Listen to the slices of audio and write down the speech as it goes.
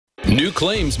New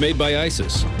claims made by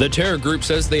ISIS. The terror group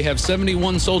says they have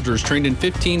 71 soldiers trained in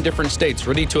 15 different states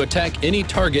ready to attack any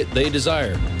target they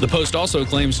desire. The Post also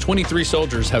claims 23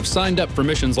 soldiers have signed up for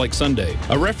missions like Sunday,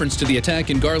 a reference to the attack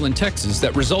in Garland, Texas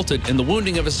that resulted in the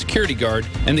wounding of a security guard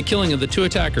and the killing of the two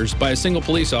attackers by a single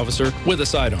police officer with a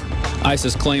sidearm.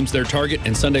 ISIS claims their target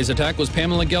in Sunday's attack was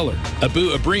Pamela Geller.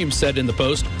 Abu Ibrahim said in the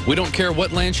Post, "We don't care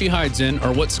what land she hides in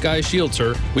or what sky shields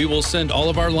her, we will send all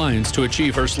of our lions to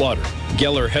achieve her slaughter."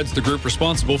 Geller heads the group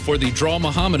responsible for the Draw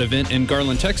Muhammad event in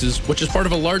Garland, Texas, which is part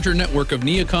of a larger network of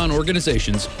neocon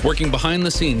organizations working behind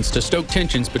the scenes to stoke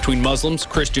tensions between Muslims,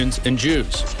 Christians, and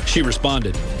Jews. She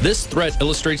responded, "This threat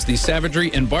illustrates the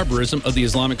savagery and barbarism of the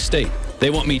Islamic State. They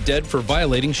want me dead for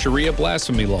violating Sharia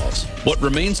blasphemy laws. What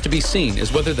remains to be seen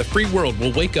is whether the free world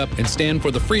will wake up and stand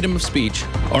for the freedom of speech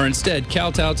or instead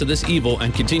kowtow to this evil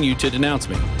and continue to denounce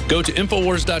me." Go to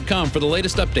Infowars.com for the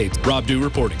latest updates. Rob Dew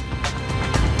reporting.